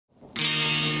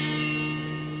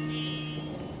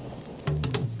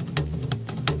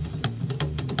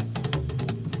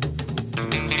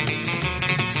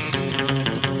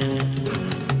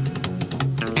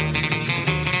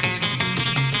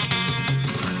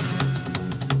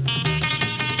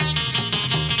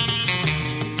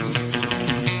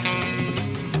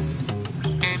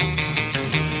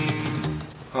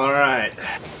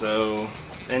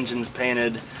engine's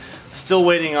painted. Still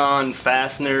waiting on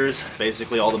fasteners,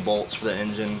 basically all the bolts for the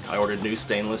engine. I ordered new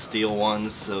stainless steel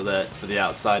ones so that, for the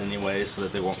outside anyway, so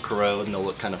that they won't corrode and they'll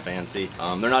look kind of fancy.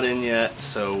 They're not in yet,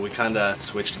 so we kind of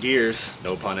switched gears,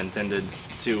 no pun intended,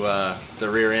 to the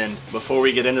rear end. Before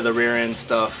we get into the rear end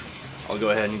stuff, I'll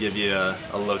go ahead and give you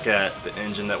a look at the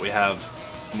engine that we have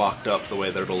mocked up the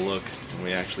way that it'll look when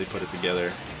we actually put it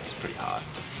together. It's pretty hot.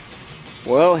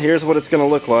 Well, here's what it's going to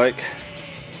look like.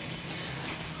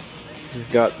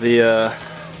 We've got the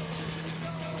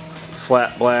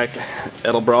flat black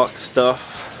Edelbrock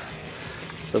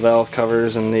stuff, the valve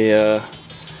covers and the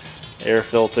air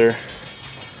filter,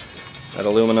 that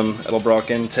aluminum Edelbrock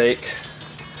intake,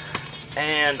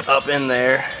 and up in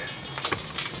there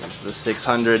is the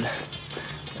 600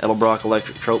 Edelbrock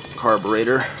electric trope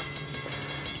carburetor.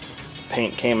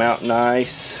 Paint came out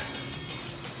nice.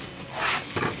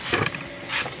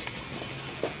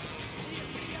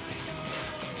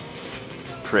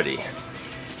 Pretty.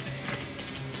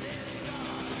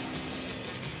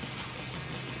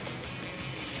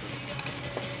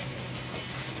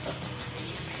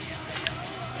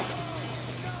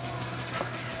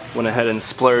 Went ahead and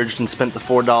splurged and spent the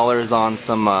 $4 on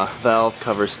some valve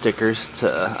cover stickers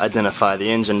to identify the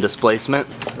engine displacement.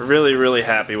 Really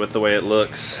happy with the way it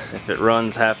looks. If it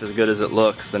runs half as good as it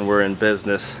looks, then we're in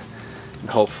business. And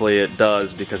hopefully it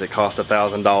does, because it cost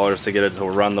 $1,000 to get it to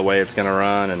run the way it's gonna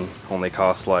run and only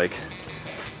costs like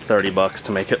 30 bucks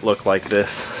to make it look like this.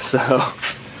 So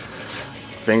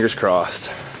fingers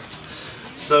crossed.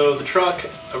 So the truck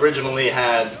originally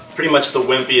had pretty much the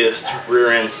wimpiest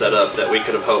rear end setup that we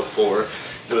could have hoped for.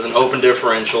 It was an open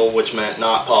differential, which meant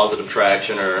not positive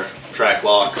traction, or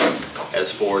Trac-Lok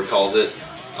as Ford calls it,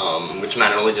 which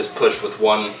meant it only just pushed with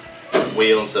one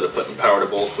wheel instead of putting power to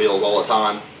both wheels all the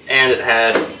time. And it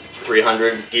had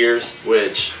 300 gears,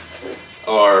 which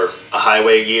are a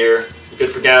highway gear.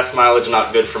 Good for gas mileage,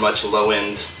 not good for much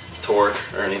low-end torque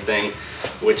or anything,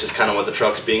 which is kind of what the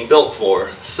truck's being built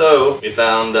for. So we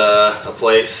found a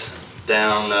place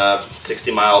down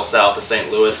 60 miles south of St.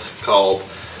 Louis called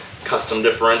Custom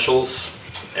Differentials,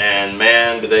 and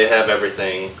man, do they have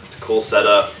everything. It's a cool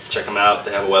setup. Check them out.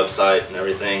 They have a website and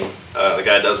everything. The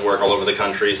guy does work all over the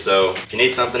country, so if you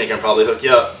need something, he can probably hook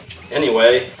you up.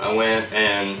 Anyway, I went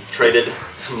and traded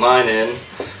mine in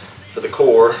for the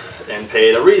core and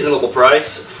paid a reasonable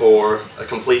price for a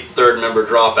complete third member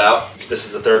dropout. This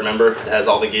is the third member. It has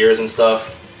all the gears and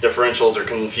stuff. Differentials are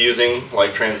confusing,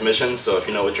 like transmissions, so if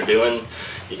you know what you're doing,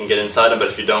 you can get inside them, but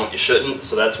if you don't, you shouldn't.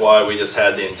 So that's why we just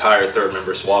had the entire third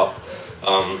member swap.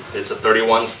 It's a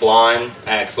 31 spline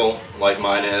axle, like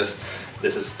mine is.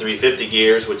 This is 350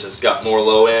 gears, which has got more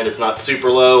low end. It's not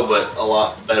super low, but a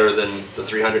lot better than the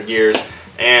 300 gears.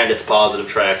 And it's positive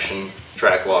traction,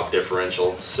 Trac-Lok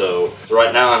differential. So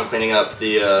right now I'm cleaning up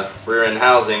the rear end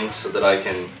housing so that I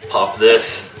can pop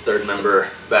this third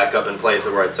member back up in place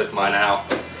of where I took mine out.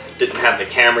 Didn't have the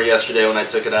camera yesterday when I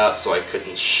took it out, so I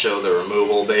couldn't show the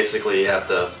removal. Basically, you have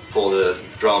to pull the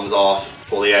drums off,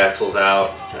 pull the axles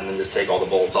out, and then just take all the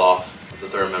bolts off the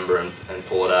third member and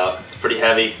pull it out. It's pretty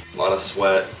heavy, a lot of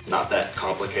sweat, not that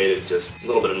complicated, just a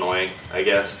little bit annoying, I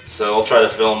guess. So I'll try to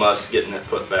film us getting it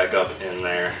put back up in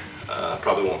there.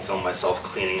 Probably won't film myself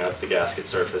cleaning up the gasket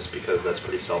surface because that's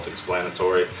pretty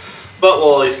self-explanatory. But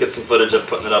we'll at least get some footage of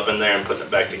putting it up in there and putting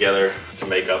it back together to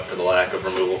make up for the lack of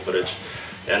removal footage.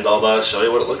 And I'll show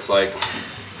you what it looks like.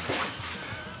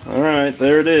 Alright,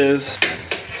 there it is.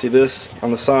 See this on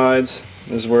the sides?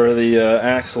 This is where the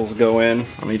axles go in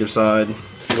on either side.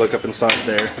 If you look up inside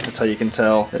there, that's how you can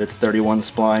tell that it's 31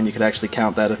 spline. You could actually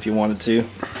count that if you wanted to.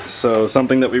 So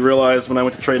something that we realized when I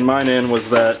went to trade mine in was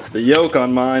that the yoke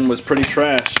on mine was pretty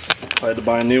trashed. I had to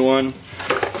buy a new one.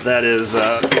 That is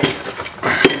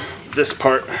this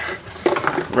part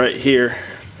right here.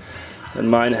 And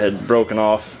mine had broken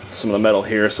off some of the metal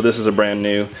here. So this is a brand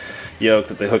new yoke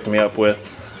that they hooked me up with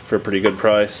for a pretty good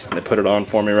price. And they put it on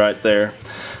for me right there.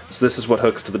 So this is what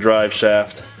hooks to the drive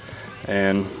shaft,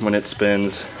 and when it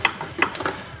spins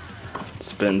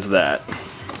that.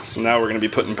 So now we're going to be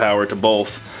putting power to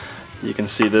both. You can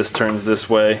see this turns this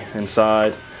way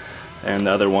inside, and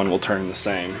the other one will turn the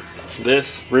same.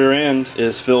 This rear end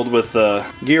is filled with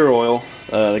gear oil.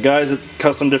 The guys at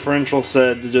Custom Differential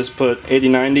said to just put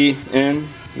 80-90 in,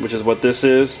 which is what this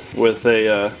is, with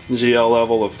a GL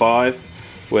level of 5,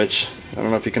 which I don't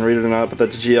know if you can read it or not, but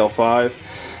that's GL5.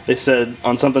 They said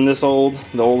on something this old,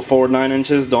 the old Ford 9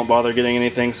 inches, don't bother getting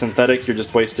anything synthetic, you're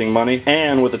just wasting money.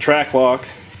 And with the Trac-Lok,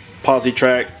 Posi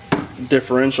track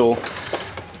differential,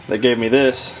 they gave me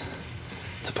this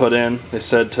to put in. They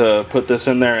said to put this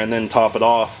in there and then top it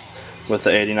off with the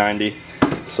 80-90.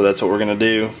 So that's what we're going to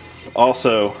do.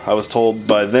 Also, I was told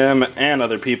by them and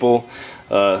other people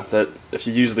that if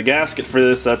you use the gasket for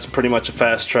this, that's pretty much a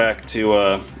fast track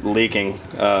to leaking.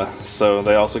 So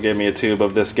they also gave me a tube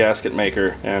of this gasket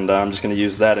maker, and I'm just going to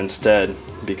use that instead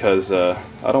because I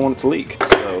don't want it to leak.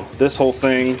 So this whole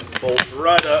thing bolts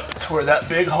right up to where that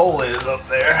big hole is up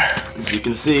there. As you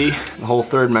can see, the whole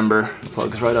third member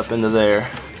plugs right up into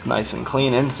there. It's nice and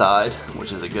clean inside,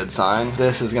 which is a good sign.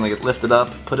 This is going to get lifted up,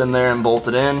 put in there, and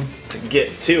bolted in. To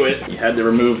get to it, you had to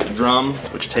remove the drum,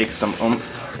 which takes some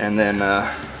oomph, and then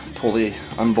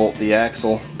unbolt the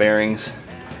axle bearings,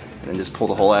 and then just pull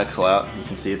the whole axle out. You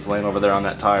can see it's laying over there on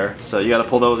that tire. So you got to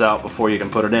pull those out before you can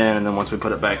put it in, and then once we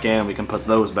put it back in, we can put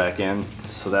those back in.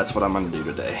 So that's what I'm going to do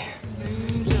today.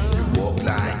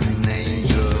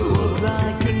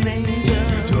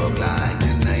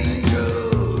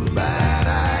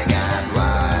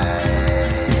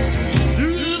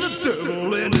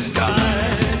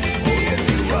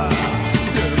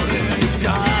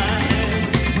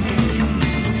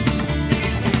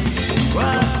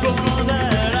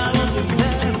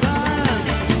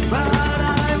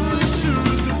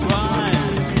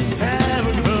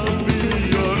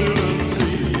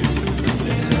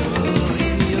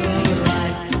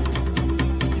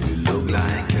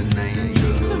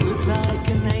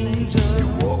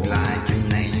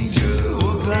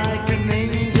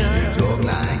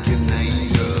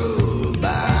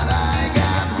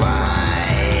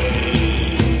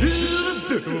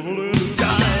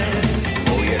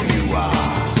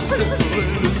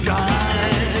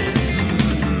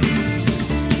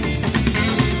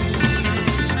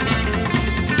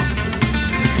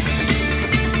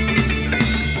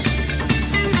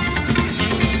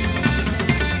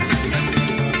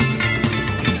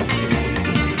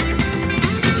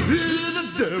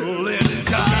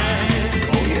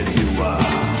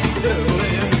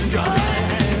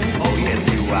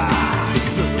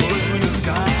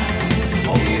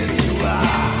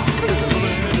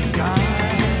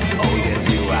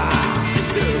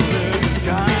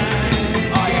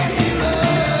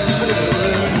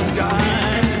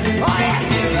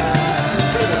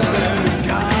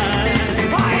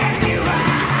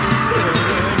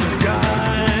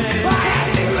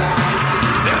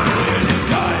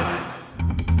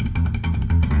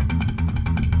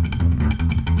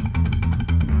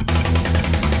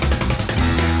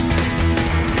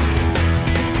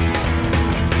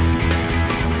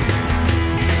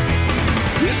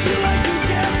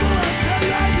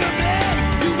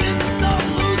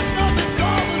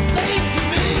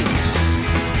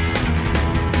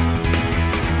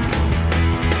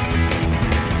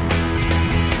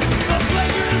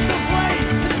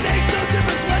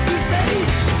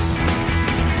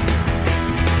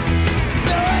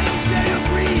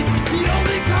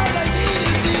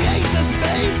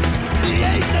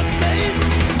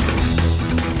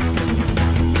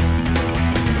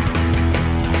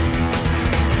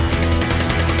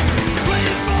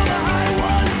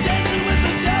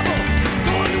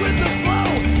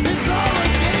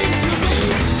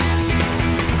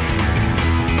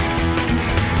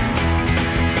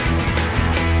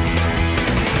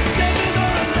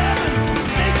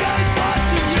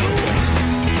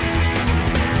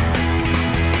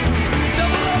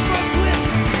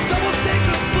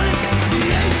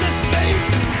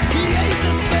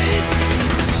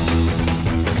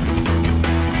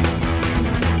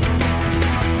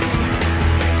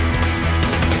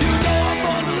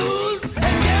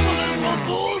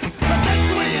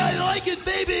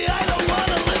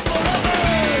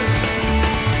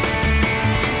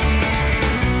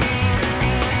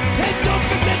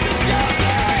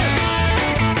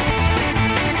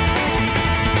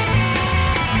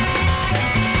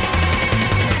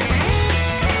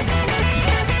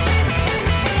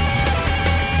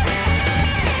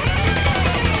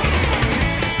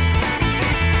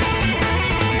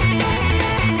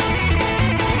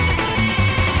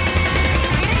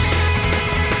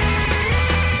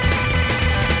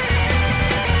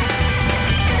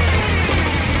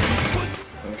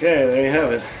 Okay, there you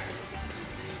have it.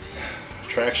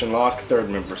 Trac-Lok third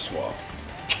member swap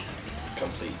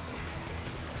complete.